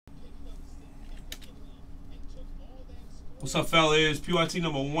What's up, fellas? PYT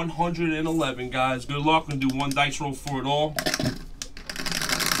number 111, guys. Good luck. I'm going to do one dice roll for it all.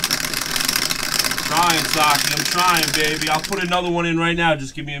 Trying, Saki. I'm trying, baby. I'll put another one in right now.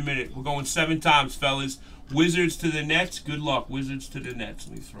 Just give me a minute. We're going 7 times, fellas. Wizards to the Nets. Good luck. Wizards to the Nets.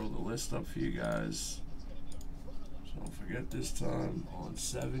 Let me throw the list up for you guys. So don't forget this time. On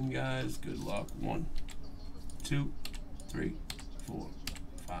 7, guys. Good luck. 1, 2, 3, 4,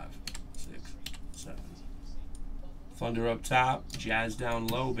 5, 6, 7. Thunder up top. Jazz down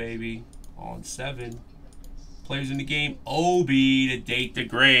low, baby. On 7. Players in the game. Obi, the date, the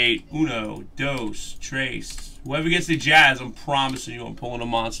great. Uno, dos, tres. Whoever gets the Jazz, I'm promising you I'm pulling a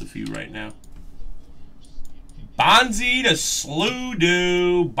monster for you right now. Bonzi to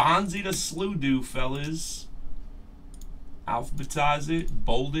Slew-Do. Bonzi to Slew-Do, fellas. Alphabetize it.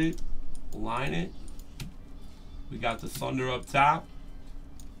 Bold it. Line it. We got the Thunder up top.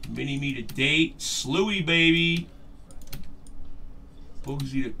 Mini-Me to date. Slewy, baby.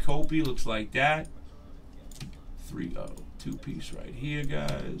 Boogsy to Kopi. Looks like that. 3-0. 2-piece right here,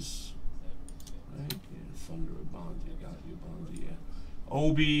 guys. Right? Yeah, Thunder or Bonzi. Got you, Bonzi, yeah.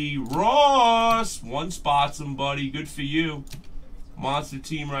 Obi Ross. 1 spot, somebody. Good for you. Monster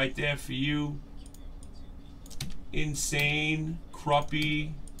team right there for you. Insane.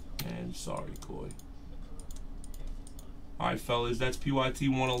 Cruppy. And sorry, Koi. Alright, fellas. That's PYT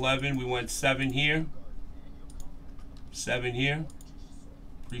 111. We went 7 here. 7 here.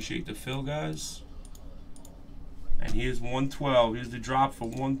 Appreciate the fill, guys. And here's 112. Here's the drop for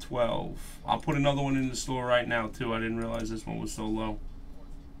 112. I'll put another one in the store right now, too. I didn't realize this one was so low.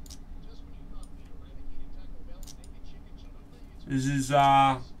 This is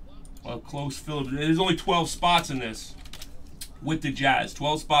a close fill. There's only 12 spots in this with the Jazz.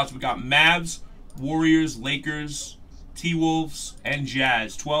 12 spots. We got Mavs, Warriors, Lakers, T-Wolves, and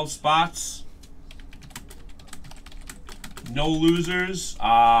Jazz. 12 spots. No losers.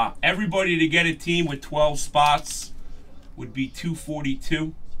 Everybody to get a team with 12 spots would be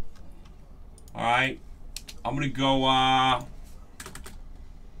 242. All right. I'm going to go,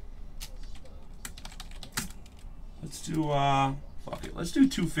 let's do, fuck it. Let's do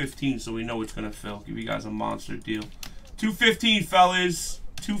 215 so we know it's going to fill. Give you guys a monster deal. 215, fellas.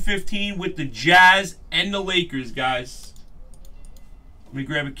 215 with the Jazz and the Lakers, guys. Let me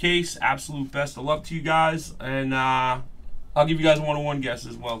grab a case. Absolute best of luck to you guys. And, I'll give you guys a one-on-one guess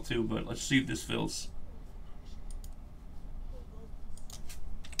as well, too, but let's see if this fills.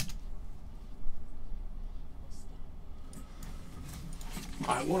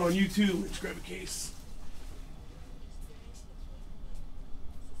 All right, one on YouTube. Let's grab a case.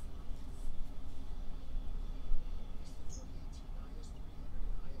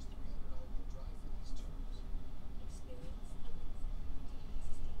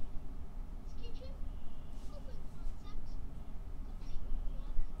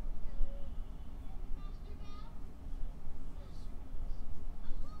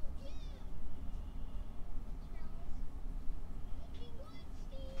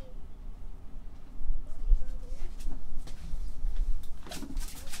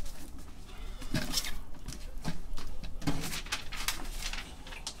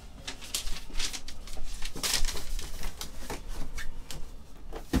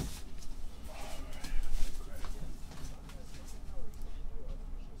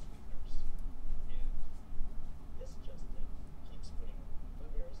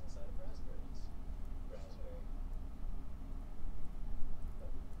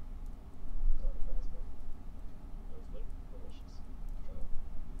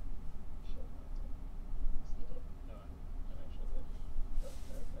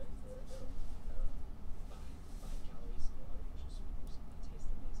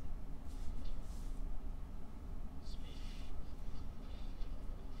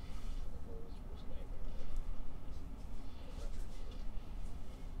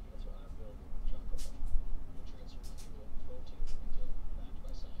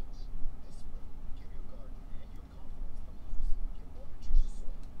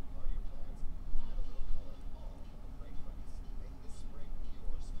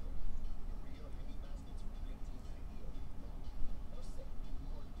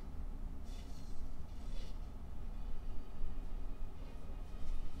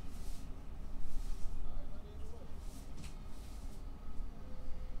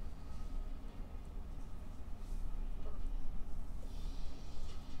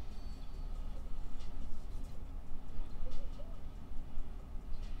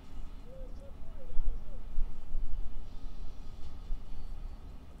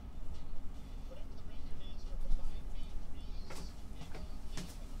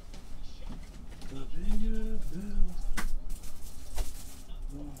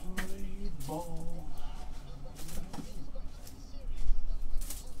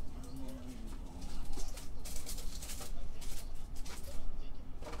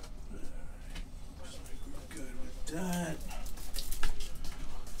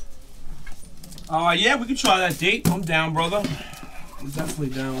 Yeah, we can try that date. I'm down, brother. I'm definitely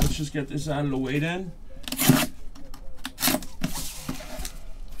down. Let's just get this out of the way then.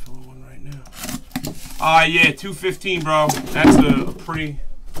 Fill one right now. Yeah, 215, bro. That's a pretty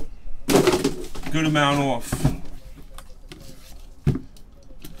good amount off.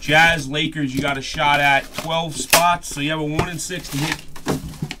 Jazz, Lakers, you got a shot at 12 spots, so you have a 1 in 6 to hit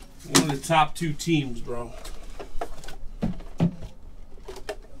one of the top 2 teams, bro.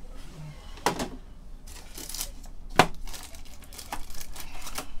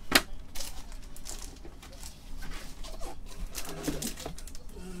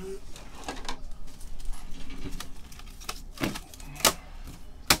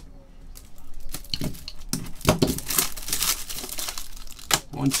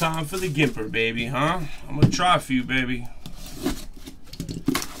 One time for the Gimper, baby, huh? I'm gonna try for you, baby.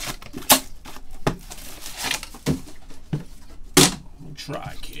 I'm gonna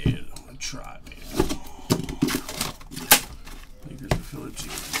try, kid. I'm gonna try, baby. Lakers and Phillips.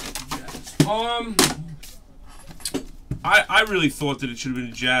 I really thought that it should have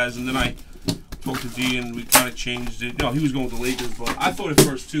been the Jazz, and then I talked to D, and we kind of changed it. No, he was going with the Lakers, but I thought at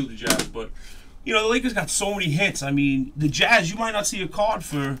first too the Jazz, but. You know, the Lakers got so many hits. I mean, the Jazz, you might not see a card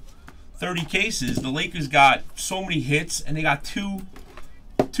for 30 cases. The Lakers got so many hits, and they got two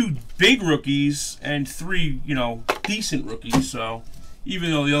big rookies and 3, you know, decent rookies. So,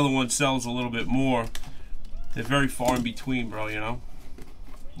 even though the other one sells a little bit more, they're very far in between, bro, you know?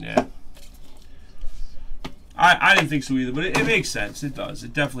 Yeah. I didn't think so either, but it makes sense. It does.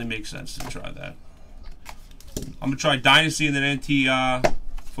 It definitely makes sense to try that. I'm going to try Dynasty and then NT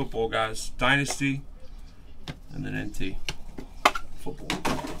football, guys. Dynasty and then NT football.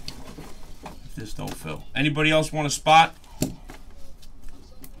 If this don't fill. Anybody else want a spot? I'm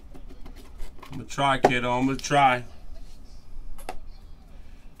gonna try, kiddo. I'm gonna try.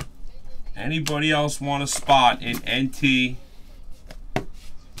 Anybody else want a spot in NT?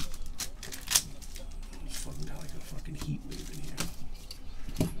 It's fucking got like a fucking heat wave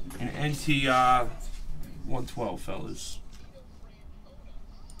in here. In NT 112, fellas.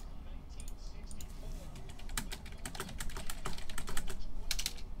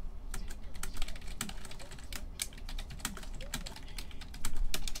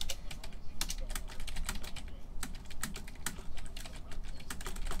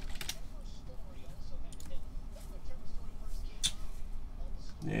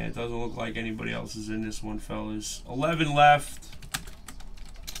 Yeah, it doesn't look like anybody else is in this one, fellas. 11 left.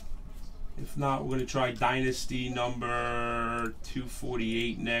 If not, we're going to try Dynasty number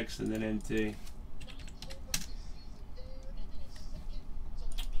 248 next, and then NT.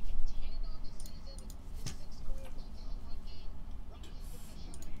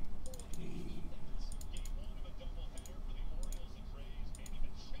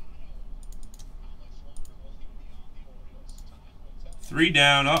 Three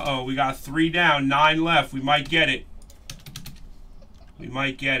down. Uh-oh, we got 3 down. 9 left. We might get it. We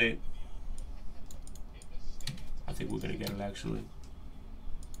might get it. I think we're going to get it, actually.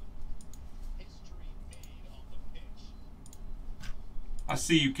 I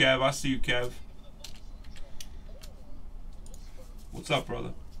see you, Kev. I see you, Kev. What's up,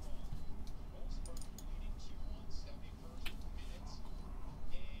 brother?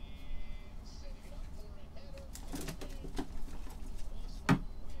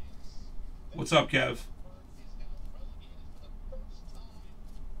 What's up, Kev?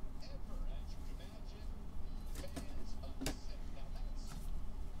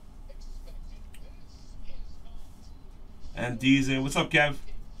 And D's in. What's up, Kev?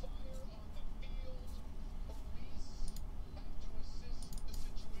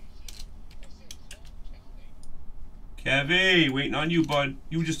 Kevy, waiting on you, bud.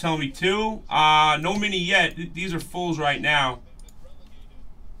 You were just telling me 2? No mini yet. These are fulls right now.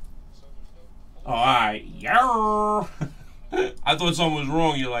 Oh, alright. Yeah. I thought something was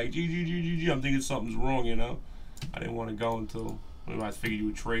wrong. You're like, G. I'm thinking something's wrong, you know? I didn't want to go until I figured you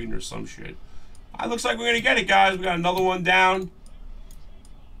were trading or some shit. It looks like we're going to get it, guys. We got another one down.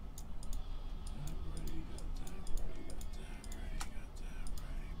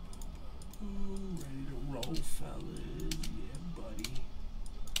 Ready to roll, fellas. Yeah, buddy.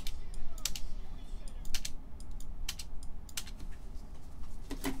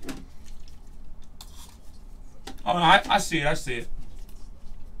 Oh, no, I see it. I see it.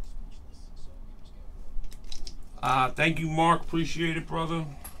 Thank you, Mark. Appreciate it, brother.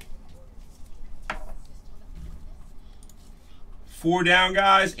 4 down,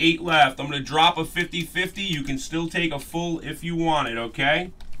 guys. 8 left. I'm going to drop a 50-50. You can still take a full if you want it,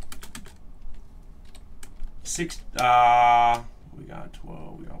 okay? 6. We got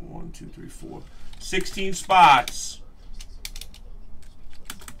 12. We got 1, 2, 3, 4. 16 spots.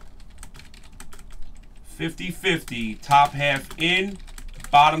 50-50. Top half in.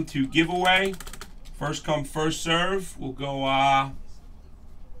 Bottom 2 giveaway. First come, first serve. We'll go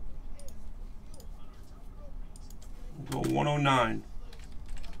 109.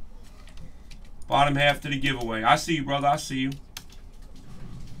 Bottom half to the giveaway. I see you, brother. I see you.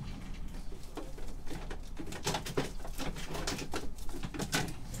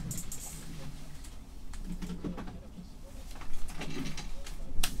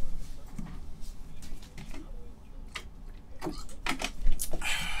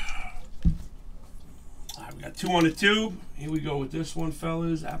 All right, we got 2 on the tube. Here we go with this one,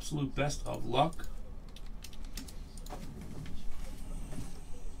 fellas. Absolute best of luck.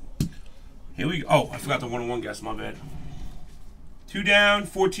 Here we go. Oh, I forgot the 1-on-1 guess. My bad. 2 down,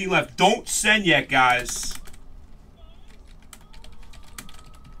 14 left. Don't send yet, guys.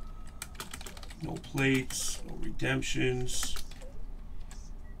 No plates, no redemptions.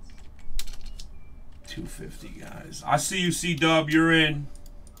 250, guys. I see you, C-Dub. You're in.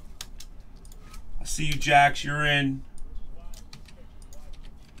 I see you, Jax. You're in.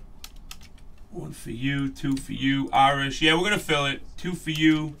 1 for you, 2 for you. Irish. Yeah, we're going to fill it. 2 for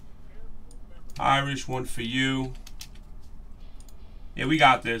you. Irish, 1 for you. Yeah, we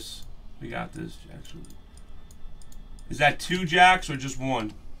got this. We got this, Jax. Is that 2 Jacks or just 1?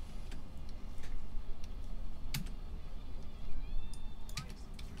 2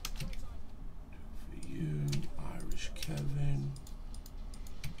 for you. Irish, Kevin.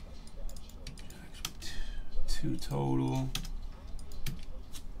 Jacks with 2 total.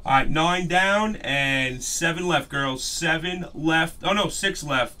 All right, 9 down and 7 left, girls. 7 left. Oh, no, 6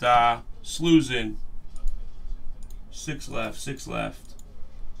 left. Slews in. 6 left, 6 left.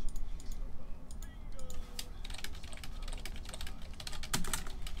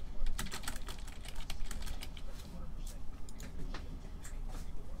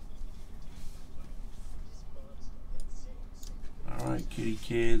 All right, kitty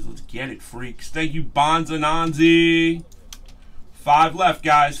kids, let's get it, freaks. Thank you, Bonza Nanzi. 5 left,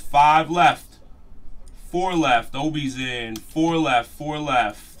 guys. 5 left. 4 left. Obi's in. 4 left, 4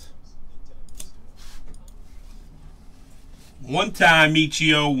 left. 1 time,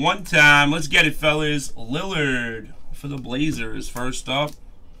 Michio. 1 time. Let's get it, fellas. Lillard for the Blazers. First up.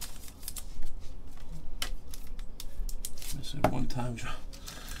 This is 1 time drop.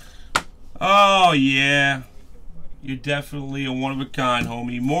 Oh, yeah. You're definitely a one-of-a-kind,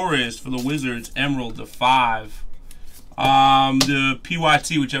 homie. Morris for the Wizards. Emerald to 5. The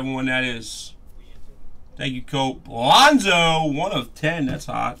PYT, whichever one that is. Thank you, Cope. Lonzo, 1 of 10. That's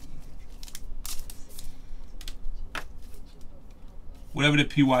hot. Whatever the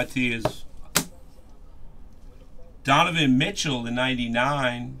PYT is. Donovan Mitchell, the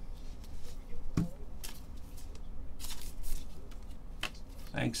 99.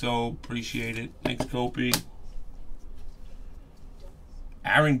 Thanks, O. Appreciate it. Thanks, Kopi.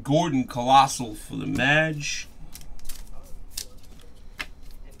 Aaron Gordon, Colossal for the Madge.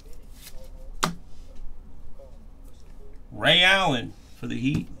 Ray Allen for the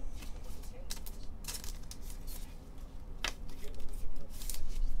Heat.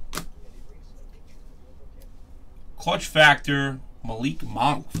 Clutch Factor, Malik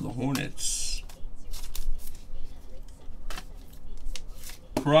Monk for the Hornets.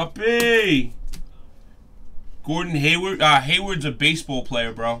 Cruppy. Gordon Hayward. Hayward's a baseball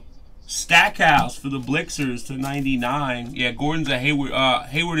player, bro. Stackhouse for the Blixers to 99. Yeah, Gordon's a Hayward.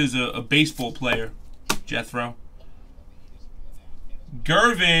 Hayward is a baseball player. Jethro.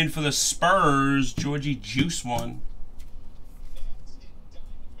 Gervin for the Spurs. Georgie Juice one.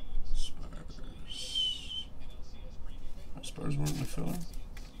 Spurs weren't in the filler.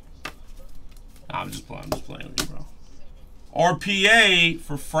 Nah, I'm just playing with you, bro. RPA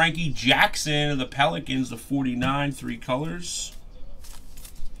for Frankie Jackson of the Pelicans, the 49, 3 colors.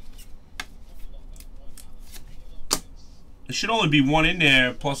 There should only be 1 in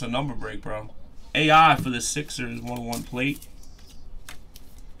there plus a number break, bro. AI for the Sixers, 1-1 plate.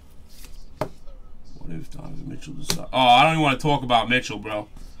 What if Donovan Mitchell decides? Oh, I don't even want to talk about Mitchell, bro.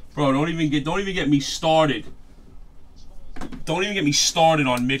 Bro, don't even get me started. Don't even get me started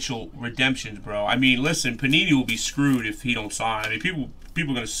on Mitchell redemptions, bro. I mean, listen, Panini will be screwed if he don't sign. I mean, people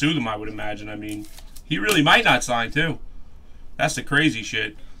are going to sue them, I would imagine. I mean, he really might not sign, too. That's the crazy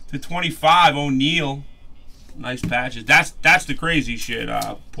shit. To 25, O'Neal. Nice patches. That's the crazy shit,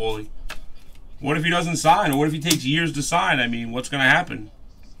 Paulie. What if he doesn't sign? Or what if he takes years to sign? I mean, what's going to happen?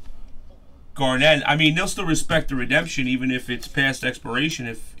 Garnett. I mean, they'll still respect the redemption even if it's past expiration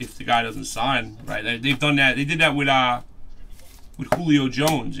if the guy doesn't sign, right? They've done that. They did that with Julio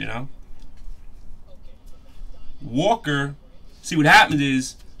Jones, you know. Walker, see what happened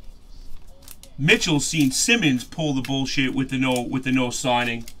is Mitchell's seen Simmons pull the bullshit with the no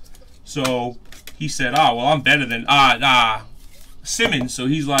signing. So he said, "Oh, well, I'm better than Simmons." So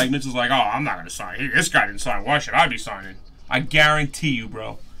he's like, Mitchell's like, "Oh, I'm not gonna sign. This guy didn't sign. Why should I be signing?" I guarantee you,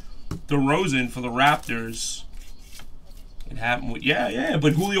 bro. DeRozan for the Raptors. It happened with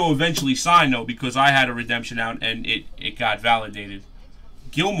but Julio eventually signed though because I had a redemption out and it got validated.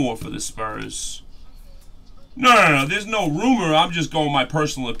 Gilmore for the Spurs. No. There's no rumor. I'm just going my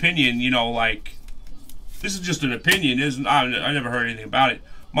personal opinion. You know, like this is just an opinion. I never heard anything about it.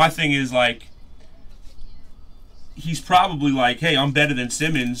 My thing is like he's probably like, hey, I'm better than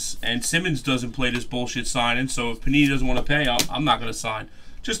Simmons, and Simmons doesn't play this bullshit signing. So if Panini doesn't want to pay, I'm not going to sign.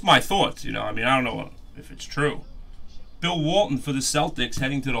 Just my thoughts. You know, I mean, I don't know if it's true. Bill Walton for the Celtics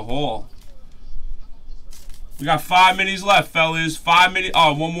heading to the Hall. We got 5 minis left, fellas. 5 minis.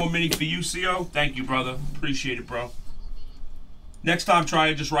 Oh, one more mini for you, CO. Thank you, brother. Appreciate it, bro. Next time, try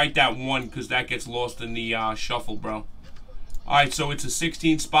to just write that 1 because that gets lost in the shuffle, bro. All right, so it's a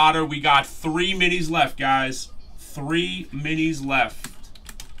 16 spotter. We got 3 minis left, guys. 3 minis left.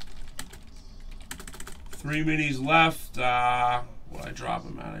 3 minis left. What I drop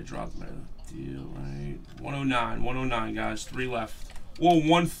them at? I dropped them at a deal, right? 109, guys. 3 left. Well,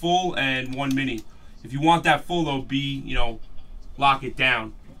 1 full and 1 mini. If you want that full, though, lock it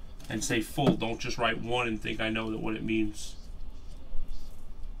down and say full. Don't just write 1 and think I know what it means.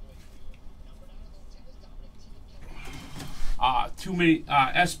 Too many.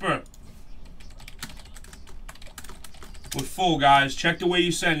 Esper. We're full, guys. Check the way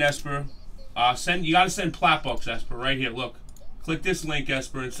you send, Esper. You gotta send Platbucks, Esper. Right here, look. Click this link,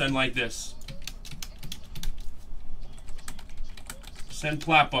 Esper, and send like this. Send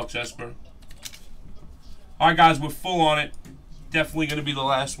Platbucks, Esper. Alright, guys, we're full on it. Definitely gonna be the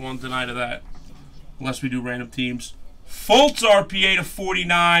last one tonight of that. Unless we do random teams. Fultz RPA to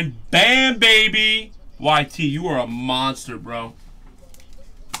 49. Bam, baby! YT, you are a monster, bro.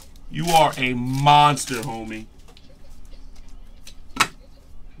 You are a monster, homie.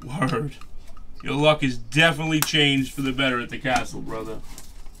 Word. Your luck has definitely changed for the better at the castle, brother.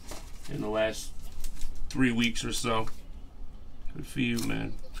 In the last 3 weeks or so. Good for you,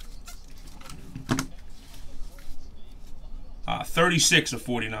 man. 36 of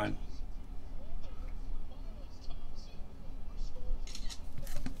 49.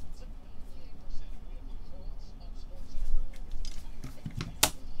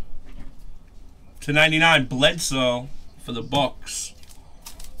 To 99, Bledsoe for the Bucks.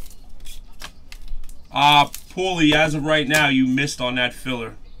 Paulie, as of right now, you missed on that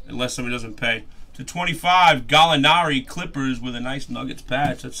filler, unless somebody doesn't pay. To 25, Gallinari, Clippers with a nice Nuggets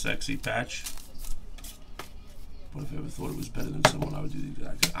patch. That's sexy patch. But if I ever thought it was better than someone, I would do the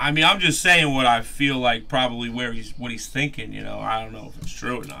exact. I mean, I'm just saying what I feel like, probably what he's thinking. You know, I don't know if it's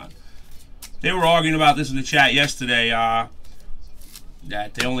true or not. They were arguing about this in the chat yesterday.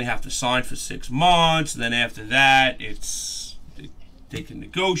 That they only have to sign for 6 months. And then after that, they can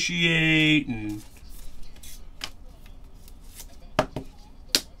negotiate and.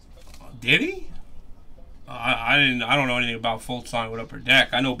 Did he? I don't know anything about Fultz signing with Upper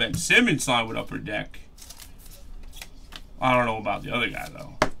Deck. I know Ben Simmons signed with Upper Deck. I don't know about the other guy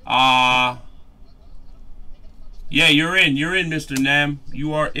though. Yeah, you're in. You're in, Mr. Nam.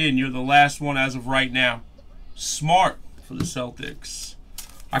 You are in. You're the last one as of right now. Smart for the Celtics.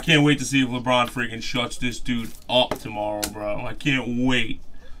 I can't wait to see if LeBron freaking shuts this dude up tomorrow, bro. I can't wait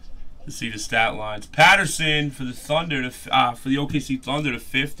to see the stat lines. Patterson for the Thunder to for the OKC Thunder to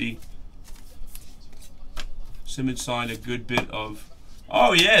 50. Simmons signed a good bit of.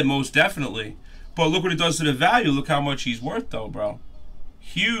 Oh yeah, most definitely. But look what it does to the value. Look how much he's worth, though, bro.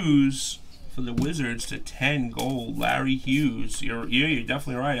 Hughes for the Wizards to 10 gold. Larry Hughes. You're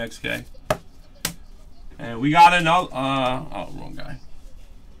definitely right, XK. And we got another. Oh, wrong guy.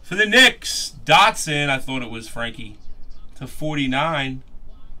 For the Knicks, Dotson. I thought it was Frankie. To 49.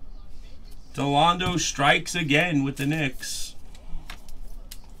 Delando strikes again with the Knicks.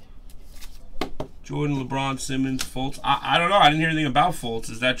 Jordan, LeBron, Simmons, Fultz. I don't know. I didn't hear anything about Fultz.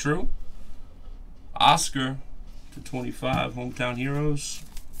 Is that true? Oscar to 25. Hometown Heroes.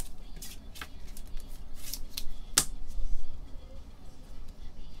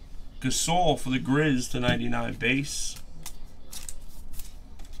 Gasol for the Grizz to 99 base.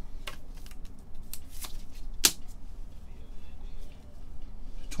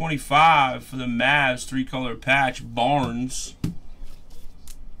 $25 for the Mavs, 3-color patch. Barnes.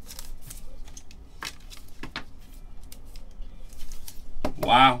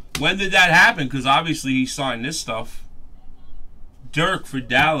 Wow. When did that happen? Because obviously he signed this stuff. Dirk for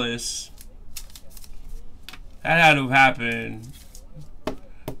Dallas. That had to have happened. We'll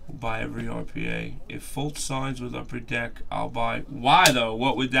buy every RPA. If Fultz signs with Upper Deck, I'll buy. Why though?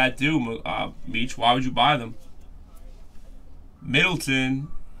 What would that do, Meech? Why would you buy them? Middleton.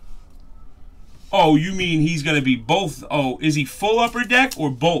 Oh, you mean he's going to be both? Oh, is he full Upper Deck or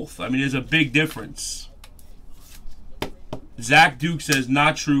both? I mean, there's a big difference. Zach Duke says,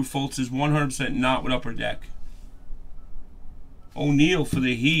 not true. Fultz is 100% not with Upper Deck. O'Neal for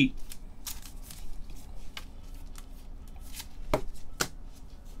the Heat.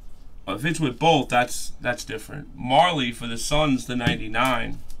 If it's with both, that's different. Marley for the Suns, the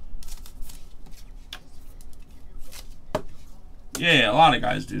 99. Yeah, a lot of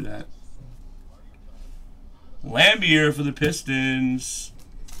guys do that. Lambier for the Pistons.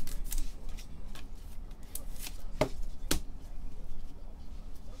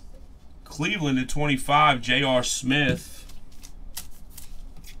 Cleveland at 25, J.R. Smith.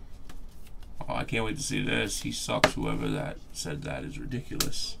 Oh, I can't wait to see this. He sucks. Whoever that said that is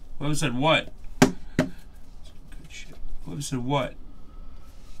ridiculous. Whoever said what? Good shit. Whoever said what?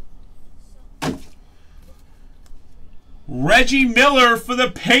 Reggie Miller for the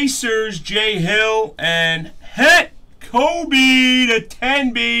Pacers, Jay Hill, and Het Kobe to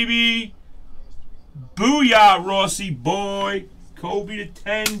 10, baby. Booyah, Rossi boy. Kobe to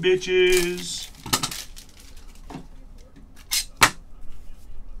 10, bitches.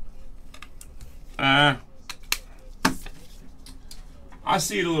 I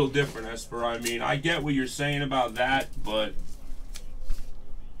see it a little different, Esper. I mean, I get what you're saying about that, but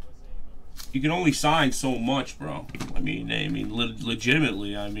you can only sign so much, bro. I mean,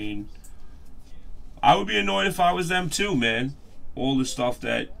 legitimately, I mean, I would be annoyed if I was them too, man. All the stuff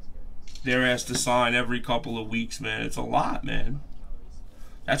that they're asked to sign every couple of weeks, man. It's a lot, man.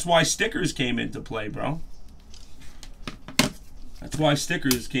 That's why stickers came into play, bro. That's why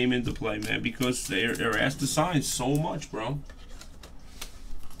stickers came into play, man, because they're asked to sign so much, bro.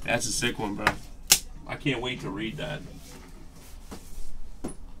 That's a sick one, bro. I can't wait to read that.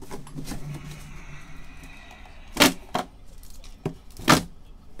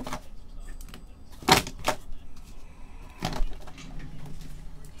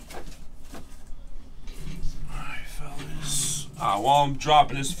 While I'm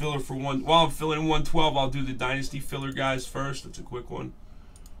dropping this filler for while I'm filling in 112, I'll do the Dynasty filler, guys, first. That's a quick one.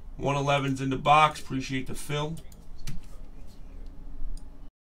 111's in the box. Appreciate the fill.